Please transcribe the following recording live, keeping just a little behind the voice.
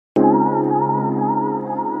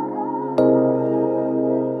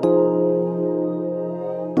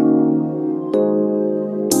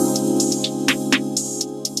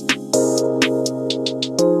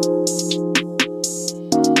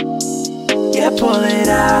Yeah, pull it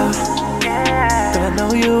out. Girl, I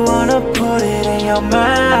know you wanna put it in your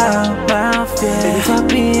mouth, yeah. Baby, fuck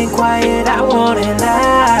being quiet, I want it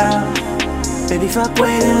loud. Baby, fuck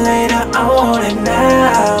waiting later, I want it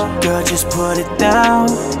now. Girl, just put it down,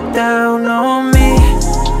 down on me.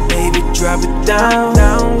 Baby, drop it down,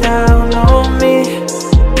 down, down on me.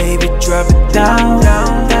 Baby, drop it down,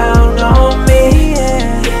 down, down on me,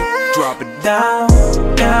 yeah. Drop it down,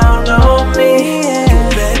 down on me, yeah. You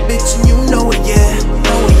bad bitch and you know it, yeah,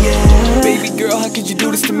 know it, yeah. Baby girl, how could you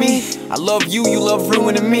do this to me? I love you, you love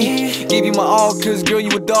ruining me. Gave you my all, cause girl, you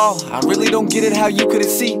a doll. I really don't get it how you couldn't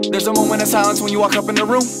see. There's a moment of silence when you walk up in the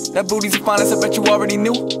room. That booty's the finest, I bet you already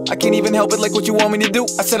knew. I can't even help it, like what you want me to do.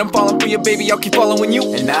 I said I'm falling for you, baby, I'll keep following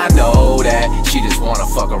you. And I know that she just wanna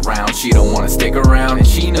fuck around. She don't wanna stick around, and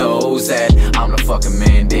she knows that I'm the fucking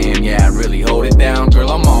man, damn, yeah, I really hold it down.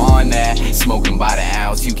 Girl, I'm on that, smoking by the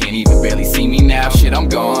ounce. You can't even barely see me now, shit, I'm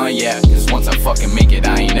gone, yeah. Cause once I fucking make it,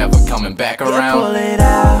 I ain't ever coming back around. Yeah, pull it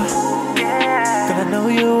out. Girl, I know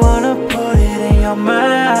you wanna put it in your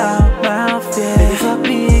mouth, yeah. Baby, fuck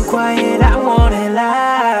being quiet, I want it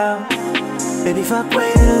loud. Baby, fuck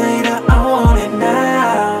waiting later, I want it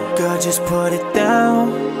now. Girl, just put it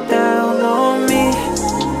down, down on me.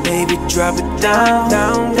 Baby, drop it down,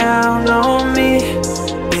 down, down on me.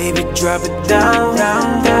 Baby, drop it down,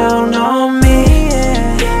 down, down on me,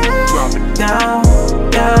 yeah. Drop it down,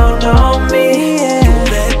 down on me, yeah.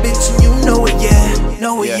 You bad bitch and you know it, yeah,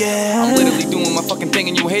 know it, yeah. I'm literally doing my fucking thing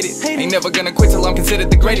and you hate it. Ain't never gonna quit till I'm considered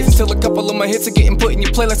the greatest. Until a couple of my hits are getting put in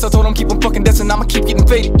your playlist. I told them keep them fucking dancing, I'ma keep getting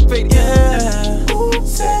faded, Yeah.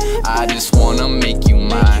 I just wanna make you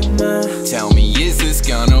mine. Tell me, is this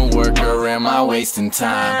gonna work or am I wasting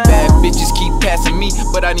time? Bad bitches keep passing me,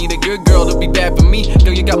 but I need a good girl to be bad for me.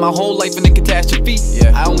 Girl, you got my whole life in a catastrophe.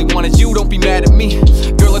 Yeah, I only wanted you, don't be mad at me.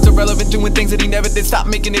 Girl, it's irrelevant doing things that he never did. Stop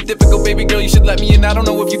making it difficult, baby girl, you should let me in. I don't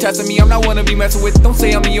know if you testing me, I'm not one to be messing with. Don't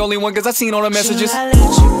say I'm the only one, cause I seen all the messages. Should I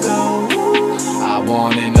let you go? I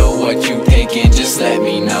wanna know what you thinking, just let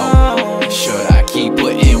me know. Should I keep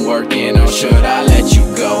putting work in or should I let you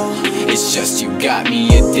go? It's just you got me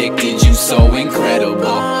addicted, you so incredible.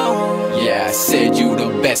 Yeah, I said you the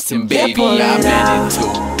best and baby, I meant it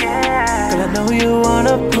too. Girl, I know you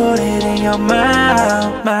wanna put it in your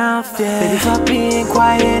mouth, yeah. Baby, fuck being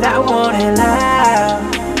quiet, I want it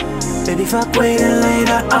loud. Baby, fuck waiting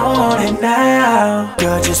later, I want it now.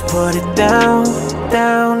 Girl, just put it down,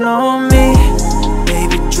 down on me.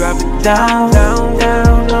 Baby, drop it down, down,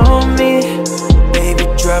 down on me. Baby,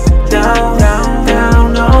 drop it down, down,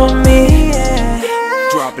 down on me, yeah.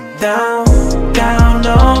 Drop it down, down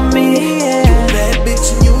on me, yeah. You bad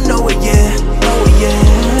bitch and you know it, yeah, know it, yeah.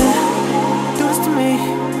 Do this to me,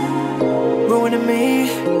 ruining me.